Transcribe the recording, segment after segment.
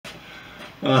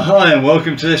Hi and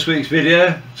welcome to this week's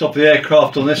video. Top of the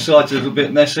aircraft on this side's a little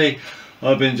bit messy.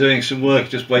 I've been doing some work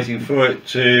just waiting for it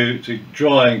to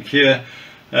dry and cure.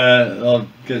 I'll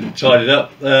get it tidied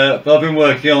up, but I've been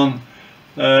working on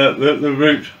the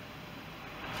root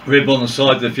rib on the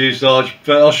side of the fuselage.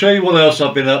 But I'll show you what else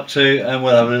I've been up to, and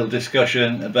we'll have a little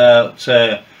discussion about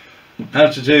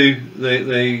how to do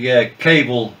the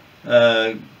cable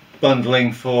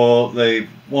bundling for the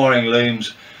wiring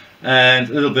looms, and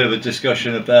a little bit of a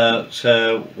discussion about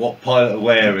what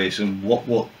PilotAware is and what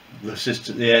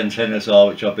the antennas are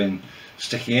which I've been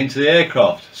sticking into the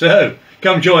aircraft. So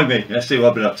come join me, let's see what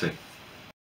I've been up to.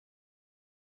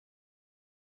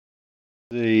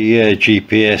 The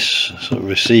GPS sort of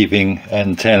receiving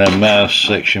antenna mouse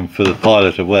section for the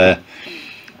PilotAware.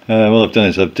 What I've done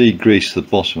is I've degreased the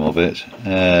bottom of it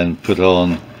and put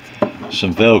on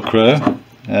some Velcro,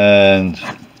 and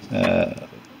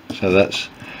so that's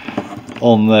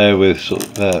on there with sort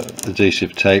of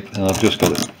adhesive tape, and I've just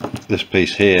got this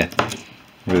piece here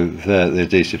with the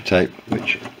adhesive tape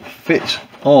which fits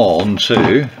on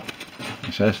to,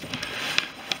 it says,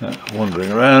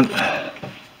 wandering around,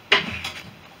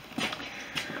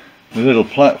 the little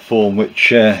platform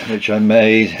which I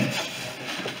made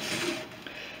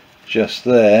just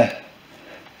there.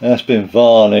 That's been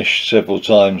varnished several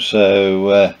times,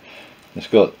 so it's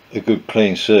got a good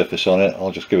clean surface on it. I'll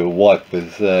just give it a wipe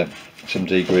with some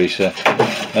degreaser,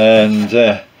 and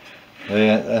the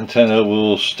antenna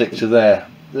will stick to there.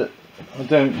 I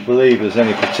don't believe there's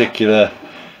any particular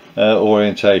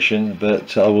orientation,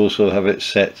 but I will also have it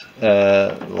set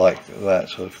like that,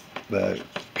 sort of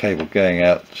cable going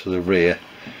out to the rear,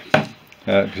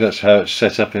 because that's how it's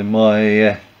set up in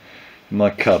my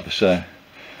cub, so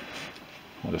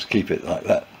I'll just keep it like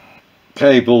that.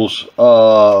 Cables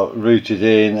are routed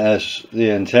in as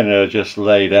the antenna are just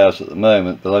laid out at the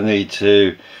moment, but I need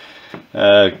to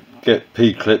get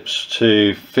P-clips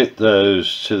to fit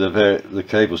those to the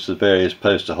cables to the various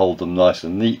posts to hold them nice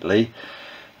and neatly,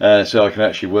 so I can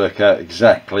actually work out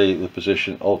exactly the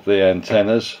position of the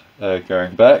antennas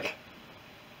going back.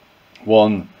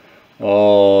 One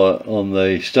on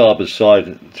the starboard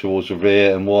side towards the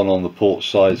rear, and one on the port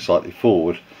side slightly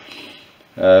forward,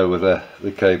 with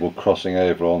the cable crossing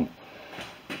over on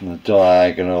the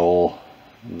diagonal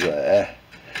there,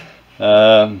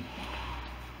 so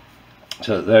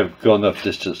they've got enough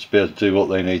distance to be able to do what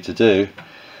they need to do.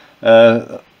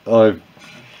 I've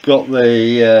got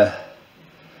the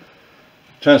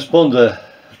transponder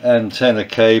antenna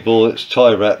cable. It's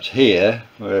tie wrapped here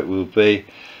where it will be,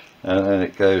 and then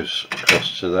it goes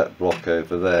across to that block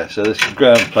over there. So this is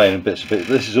ground plane and bits of it.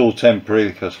 This is all temporary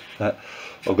because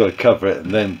I've got to cover it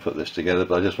and then put this together,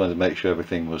 but I just wanted to make sure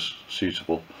everything was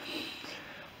suitable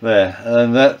there.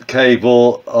 And that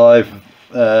cable I've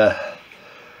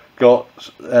got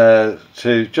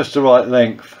to just the right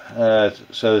length,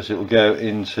 so that it will go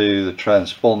into the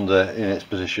transponder in its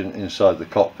position inside the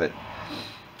cockpit.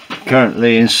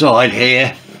 Currently inside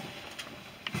here,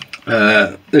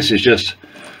 this is just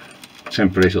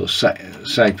temporary sort of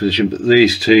sag position, but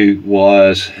these two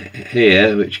wires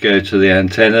here which go to the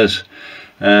antennas,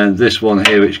 and this one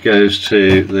here which goes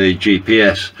to the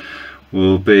GPS,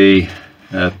 will be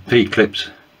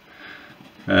P-clipped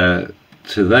to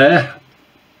there.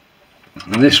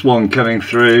 And this one coming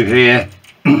through here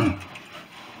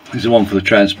is the one for the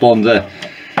transponder,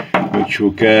 which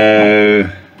will go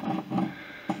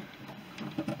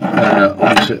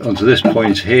onto this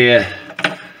point here,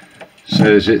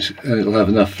 so as it'll have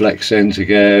enough flex end to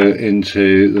go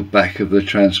into the back of the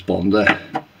transponder.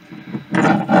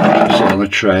 Sit on a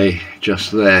tray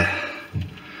just there.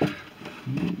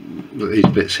 These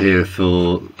bits here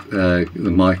for the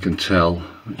mic and tel,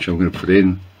 which I'm going to put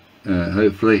in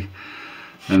hopefully,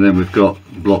 and then we've got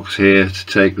blocks here to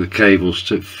take the cables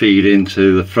to feed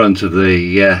into the front of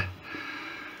the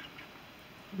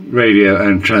radio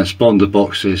and transponder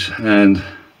boxes, and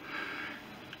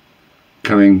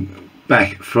coming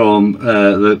back from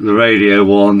the radio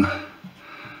one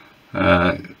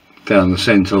down the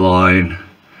centre line,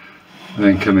 and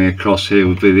then coming across here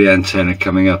would be the antenna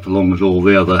coming up along with all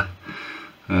the other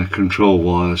control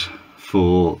wires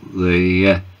for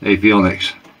the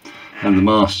avionics and the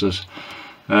masters.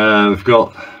 We've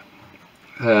got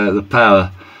the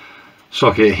power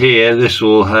socket here. This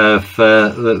will have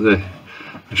the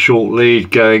short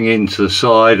lead going into the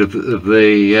side of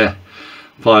the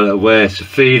PilotAware to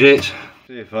feed it.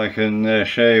 See if I can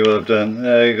show you what I've done.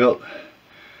 You've got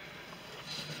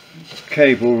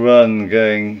cable run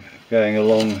going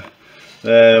along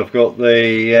there. I've got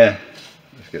the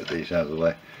let's get these out of the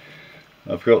way.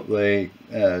 I've got the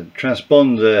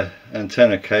transponder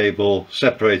antenna cable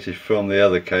separated from the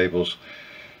other cables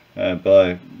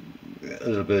by a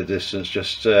little bit of distance,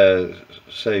 just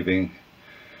saving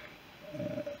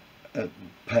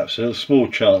perhaps a small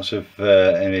chance of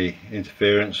any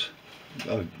interference,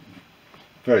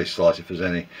 very slight if there's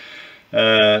any.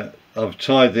 I've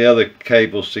tied the other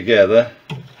cables together,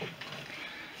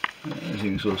 as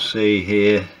you can sort of see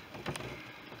here,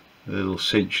 the little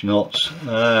cinch knots.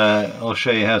 I'll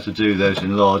show you how to do those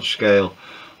in large scale.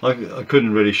 I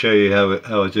couldn't really show you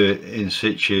how I do it in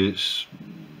situ. It's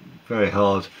very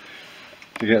hard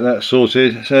to get that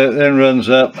sorted. So it then runs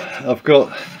up. I've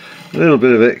got a little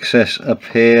bit of excess up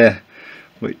here,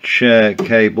 which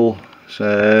cable,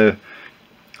 so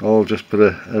I'll just put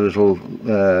a little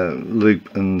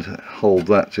loop and hold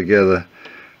that together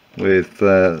with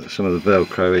some of the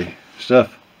velcro-y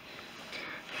stuff.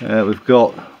 We've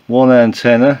got one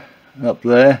antenna up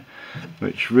there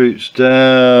which routes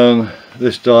down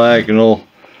this diagonal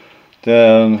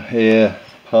down here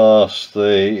past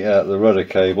the rudder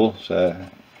cable, so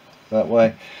that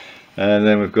way, and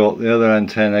then we've got the other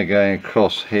antenna going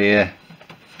across here,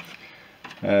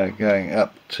 going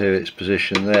up to its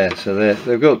position there. So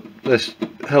they've got this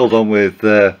held on with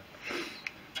the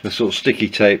sort of sticky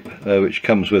tape which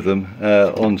comes with them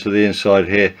onto the inside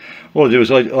here. What I do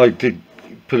is I did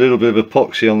put a little bit of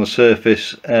epoxy on the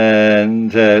surface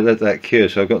and let that cure,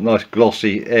 so I've got a nice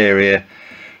glossy area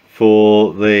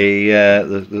for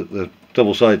the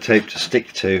double-sided tape to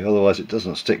stick to, otherwise it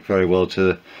doesn't stick very well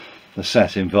to the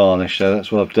satin varnish. So that's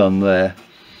what I've done there.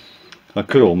 I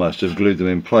could almost have glued them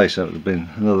in place, that would have been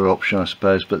another option I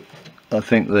suppose, but I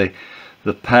think the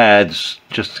pads,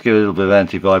 just to give a little bit of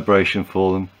anti-vibration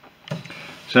for them.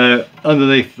 So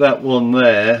underneath that one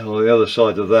there, or the other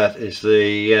side of that, is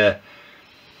the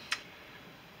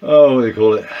what do you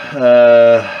call it,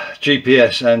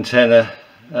 GPS antenna,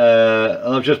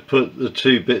 and I've just put the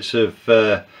two bits of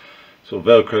sort of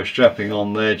velcro strapping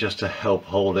on there just to help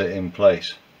hold it in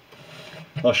place.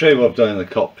 I'll show you what I've done in the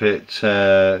cockpit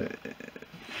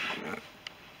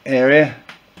area.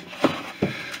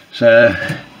 So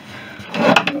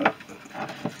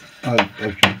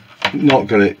I've not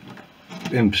got it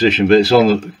in position, but it's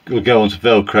on. We'll go onto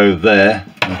Velcro there.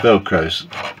 The Velcro's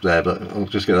there, but I'll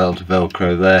just get that onto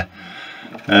Velcro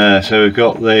there. So we've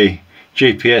got the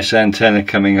GPS antenna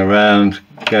coming around,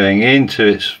 going into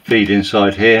its feed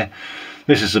inside here.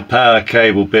 This is the power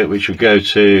cable bit, which will go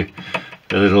to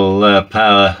the little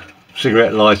power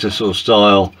cigarette lighter sort of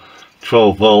style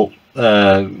 12 volt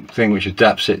thing which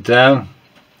adapts it down.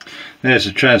 There's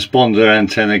a transponder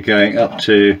antenna going up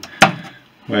to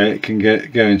where it can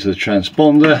go into the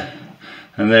transponder,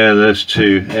 and there are those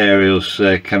two aerials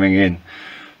coming in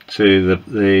to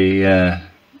the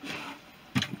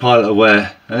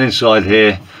PilotAware. And inside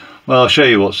here, well, I'll show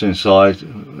you what's inside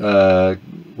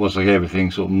once I get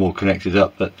everything sort of more connected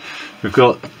up. But we've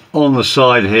got on the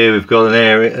side here, we've got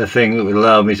a thing that would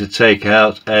allow me to take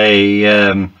out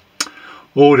a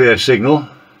audio signal.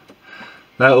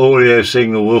 That audio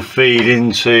signal will feed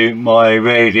into my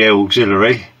radio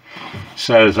auxiliary,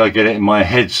 so as I get it in my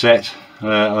headset,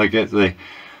 I get the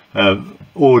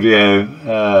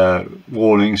audio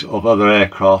warnings of other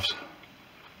aircraft,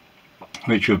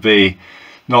 which would be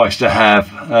nice to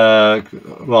have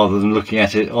rather than looking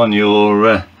at it on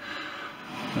your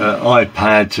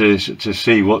iPad to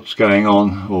see what's going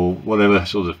on, or whatever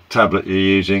sort of tablet you're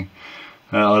using.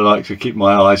 I like to keep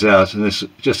my eyes out, and this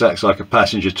just acts like a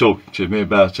passenger talking to me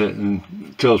about it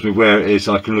and tells me where it is.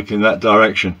 I can look in that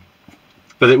direction,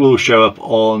 but it will show up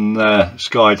on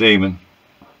Sky Demon.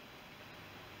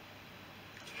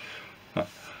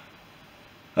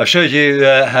 I showed you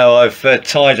how I've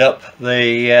tied up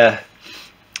the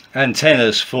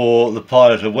antennas for the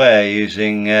PilotAware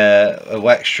using a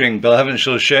wax string, but I haven't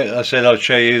sort of shown. I said I'd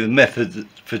show you the method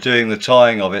for doing the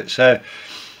tying of it. So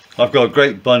I've got a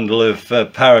great bundle of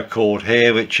paracord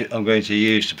here, which I'm going to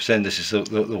use to pretend this is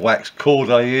the wax cord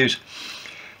I use,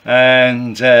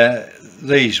 and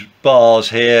these bars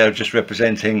here are just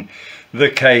representing the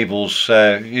cables.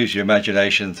 So use your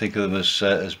imagination, think of them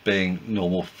as being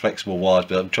normal flexible wires,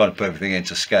 but I'm trying to put everything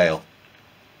into scale.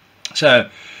 So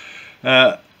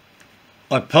I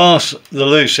pass the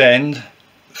loose end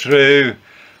through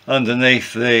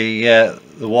underneath the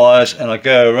wires, and I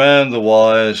go around the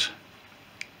wires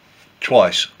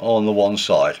twice on the one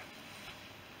side.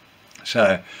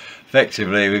 So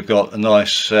effectively we've got a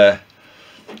nice sort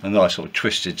of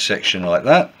twisted section like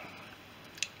that,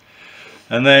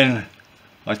 and then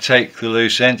I take the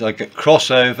loose end, I get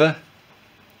crossover,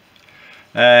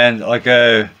 and I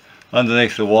go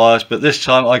underneath the wires, but this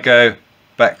time I go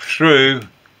back through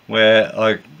where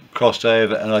I crossed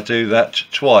over, and I do that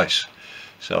twice.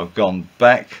 So I've gone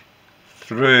back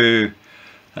through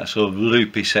that sort of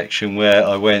loopy section where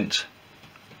I went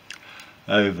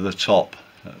over the top,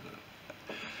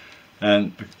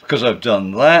 and because I've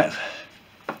done that,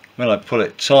 when I pull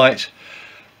it tight,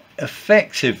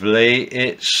 effectively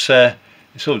it's sort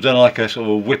of done like a sort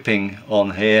of a whipping on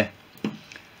here,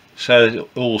 so it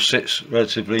all sits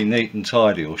relatively neat and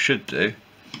tidy, or should do.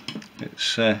 It's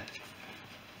so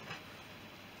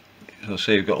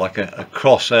see, you've got like a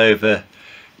crossover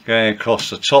going across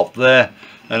the top there,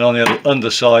 and on the other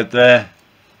underside there,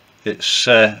 it's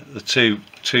the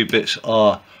two bits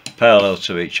are parallel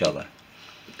to each other.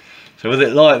 So with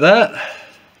it like that,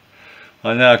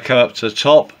 I now come up to the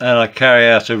top and I carry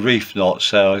out a reef knot.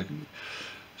 So a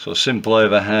sort of simple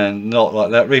overhand knot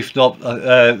like that. Reef knot,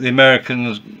 the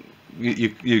Americans,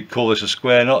 you call this a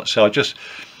square knot. So I just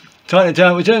tighten it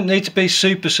down. We don't need to be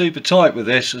super tight with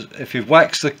this. If you've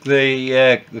waxed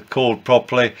the cord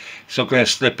properly, it's not going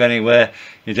to slip anywhere.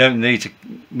 You don't need to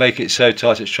make it so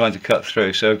tight it's trying to cut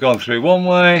through. So I've gone through one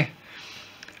way,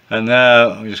 and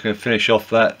now I'm just going to finish off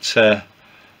that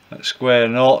square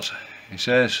knot, he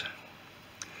says,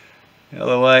 the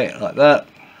other way like that.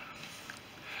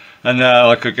 And now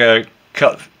I could go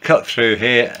cut through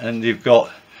here, and you've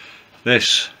got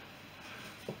this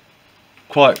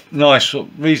quite nice,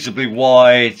 reasonably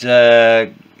wide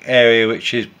area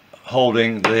which is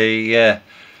holding the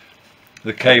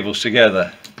cables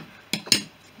together.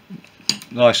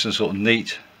 Nice and sort of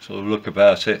neat sort of look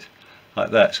about it,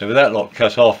 like that. So with that lot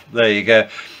cut off, there you go.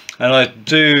 And I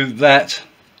do that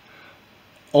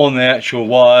on the actual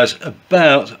wires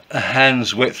about a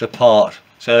hand's width apart.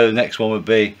 So the next one would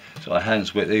be sort of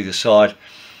hand's width either side,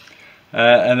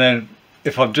 and then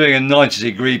if I'm doing a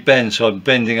 90-degree bend, so I'm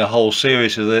bending a whole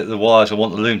series of the wires, I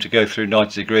want the loom to go through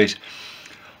 90 degrees,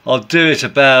 I'll do it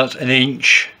about an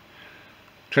inch,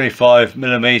 25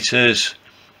 millimeters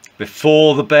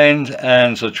before the bend,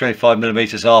 and sort of 25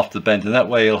 millimeters after the bend, and that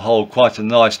way you'll hold quite a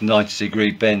nice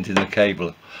 90-degree bend in the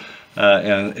cable,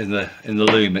 in the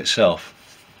loom itself.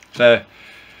 So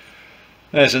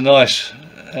there's a nice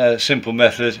simple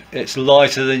method. It's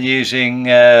lighter than using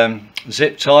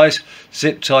zip ties.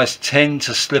 Zip ties tend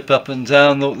to slip up and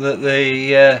down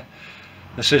the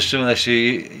system unless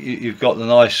you've got the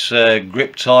nice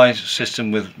grip tie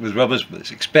system with rubbers, but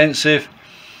it's expensive,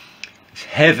 it's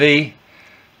heavy,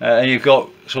 and you've got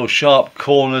sort of sharp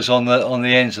corners on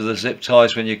the ends of the zip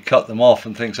ties when you cut them off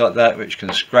and things like that, which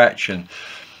can scratch. And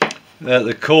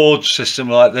the cord system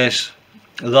like this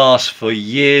lasts for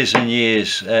years and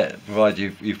years,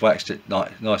 provided you've waxed it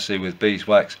nicely with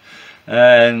beeswax,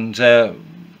 and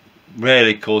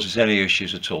rarely causes any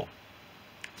issues at all.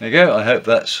 There you go. I hope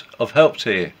that's of help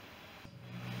to you.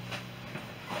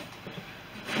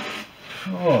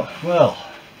 Oh, well,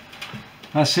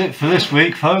 that's it for this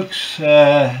week, folks.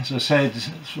 As I said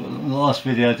in the last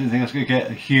video, I didn't think I was going to get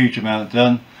a huge amount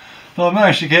done, but I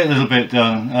managed to get a little bit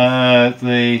done.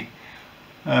 The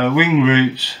wing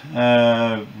root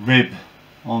rib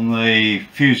on the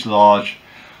fuselage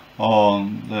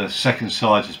on the second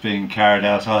side is being carried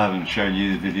out. I haven't shown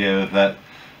you the video of that.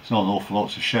 There's not an awful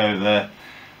lot to show there.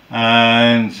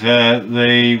 And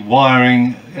the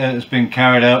wiring has been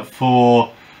carried out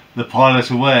for the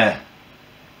PilotAware.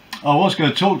 I was going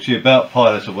to talk to you about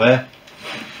PilotAware.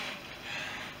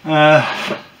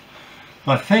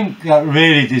 I think that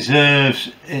really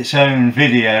deserves its own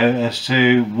video as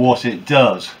to what it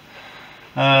does.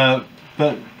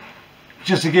 But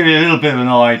just to give you a little bit of an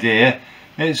idea,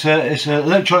 it's an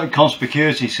electronic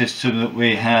conspicuity system that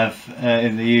we have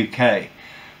in the UK.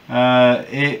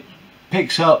 It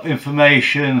picks up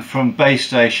information from base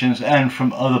stations and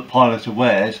from other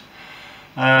PilotAwares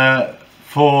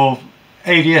for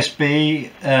ADS-B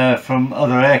from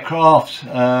other aircraft,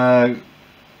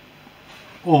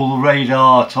 all the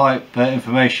radar type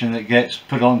information that gets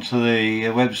put onto the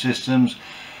web systems,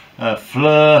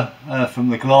 FLIR from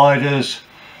the gliders,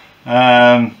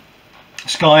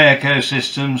 Sky Echo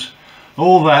systems,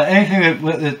 all that, anything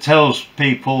that tells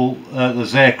people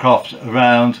there's aircraft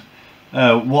around,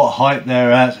 what height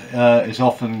they're at is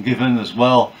often given as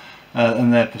well,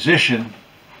 and their position,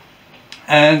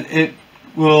 and it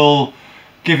will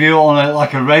give you on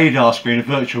like a radar screen, a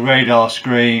virtual radar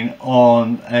screen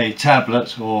on a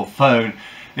tablet or phone.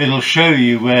 It'll show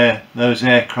you where those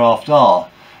aircraft are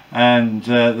and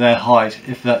their height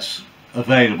if that's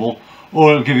available,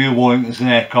 or it'll give you a warning there's an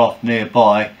aircraft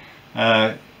nearby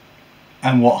and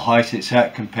what height it's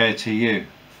at compared to you.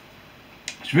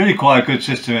 It's really quite a good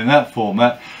system in that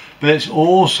format, but it's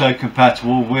also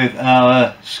compatible with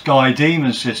our Sky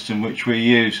Demon system, which we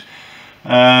use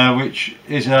which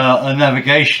is a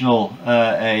navigational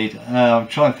aid. I'm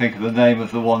trying to think of the name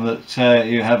of the one that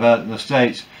you have out in the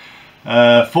States.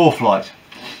 4Flight.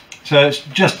 So it's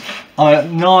just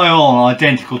nigh on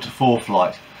identical to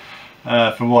 4Flight,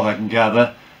 from what I can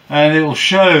gather, and it will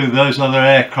show those other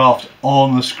aircraft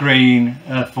on the screen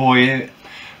for you.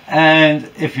 And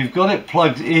if you've got it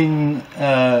plugged in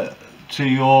to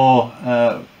your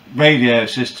radio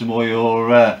system or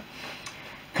your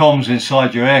comms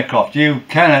inside your aircraft, you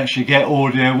can actually get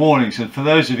audio warnings. And for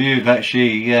those of you who've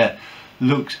actually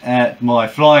looked at my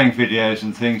flying videos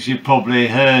and things, you've probably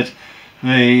heard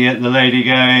the lady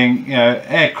going, you know,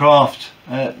 aircraft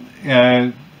you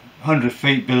know, 100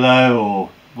 feet below or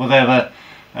whatever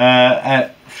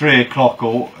at 3 o'clock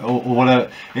or whatever.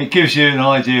 It gives you an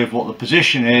idea of what the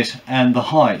position is and the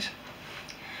height.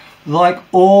 Like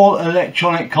all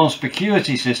electronic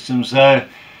conspicuity systems though,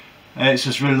 it's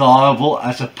as reliable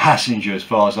as a passenger as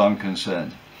far as I'm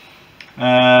concerned.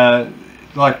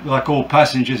 Like all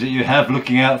passengers that you have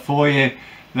looking out for you,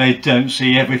 they don't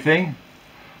see everything.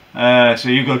 So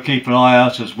you've got to keep an eye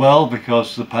out as well,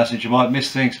 because the passenger might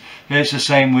miss things. It's the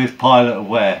same with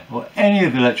PilotAware or any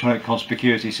of the electronic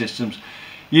conspicuity systems.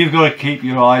 You've got to keep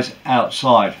your eyes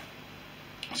outside.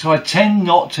 So I tend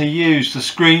not to use the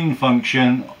screen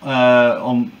function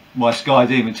on my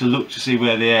SkyDemon to look to see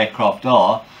where the aircraft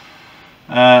are.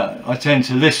 I tend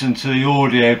to listen to the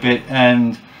audio bit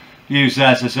and use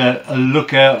that as a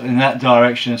lookout in that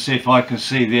direction and see if I can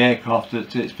see the aircraft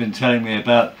that it's been telling me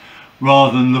about,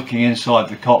 rather than looking inside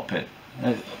the cockpit.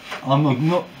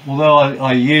 Although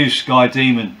I use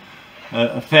SkyDemon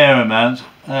a fair amount,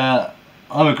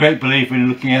 I'm a great believer in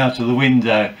looking out of the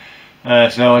window,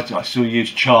 so I still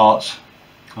use charts.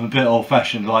 I'm a bit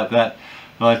old-fashioned like that,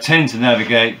 but I tend to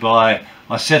navigate by,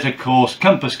 I set a course,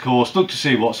 compass course, look to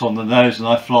see what's on the nose, and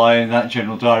I fly in that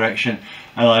general direction,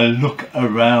 and I look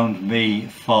around me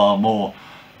far more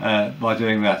by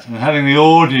doing that. And having the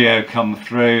audio come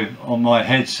through on my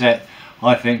headset,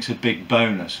 I think, is a big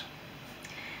bonus.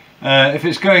 If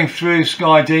it's going through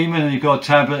SkyDemon and you've got a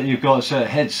tablet, you've got a set of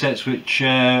headsets which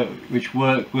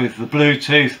work with the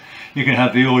Bluetooth, you can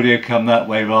have the audio come that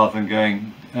way rather than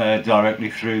going directly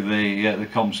through the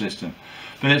comm system.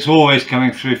 But it's always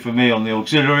coming through for me on the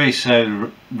auxiliary,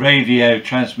 so radio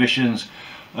transmissions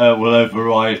will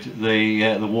override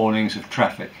the warnings of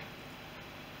traffic.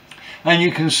 And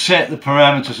you can set the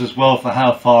parameters as well for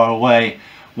how far away,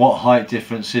 what height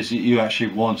differences that you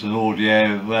actually want an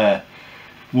audio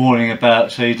warning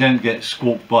about, so you don't get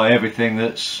squawked by everything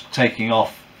that's taking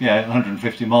off, you know,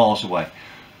 150 miles away.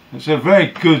 It's a very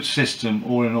good system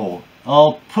all in all.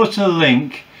 I'll put a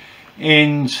link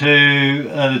into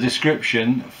the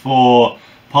description for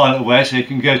PilotAware, so you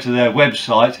can go to their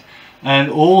website,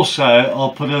 and also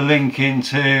I'll put a link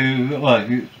into, well,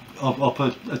 I'll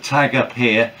put a tag up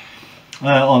here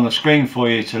on the screen for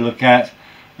you to look at,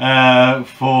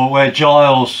 for where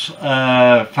Giles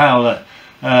Fowler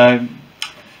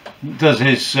does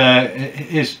his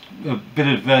a bit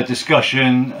of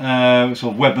discussion,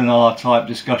 sort of webinar type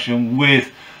discussion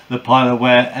with the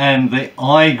PilotAware and the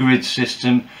iGrid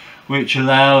system, which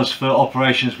allows for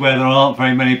operations where there aren't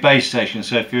very many base stations.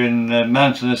 So if you're in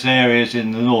mountainous areas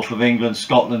in the north of England,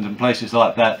 Scotland and places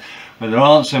like that, where there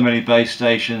aren't so many base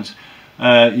stations,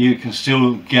 you can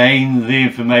still gain the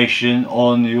information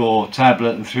on your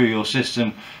tablet and through your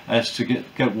system as to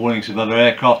get warnings of other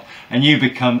aircraft, and you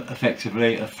become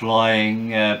effectively a flying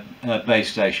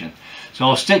base station. So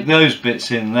I'll stick those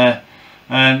bits in there,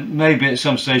 and maybe at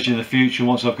some stage in the future,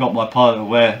 once I've got my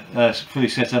PilotAware fully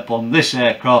set up on this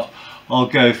aircraft, I'll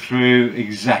go through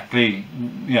exactly,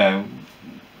 you know,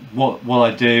 what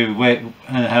I do, where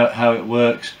and how it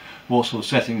works, what sort of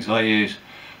settings I use.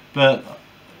 But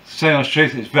to say honest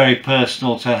truth, it's very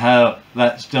personal to how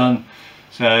that's done,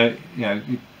 so you know,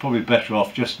 you're probably better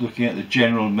off just looking at the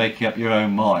general and making up your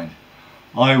own mind.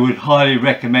 I would highly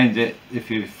recommend it if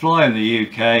you fly in the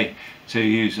UK to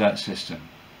use that system.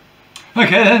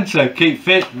 Okay then, so keep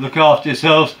fit, look after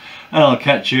yourselves, and I'll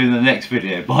catch you in the next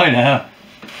video. Bye now.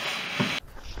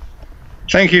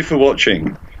 Thank you for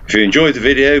watching. If you enjoyed the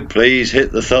video, please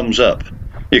hit the thumbs up.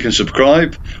 You can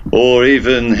subscribe or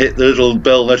even hit the little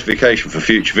bell notification for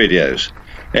future videos.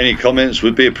 Any comments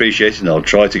would be appreciated, and I'll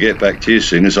try to get back to you as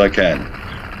soon as I can.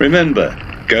 Remember,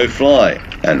 go fly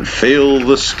and feel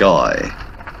the sky.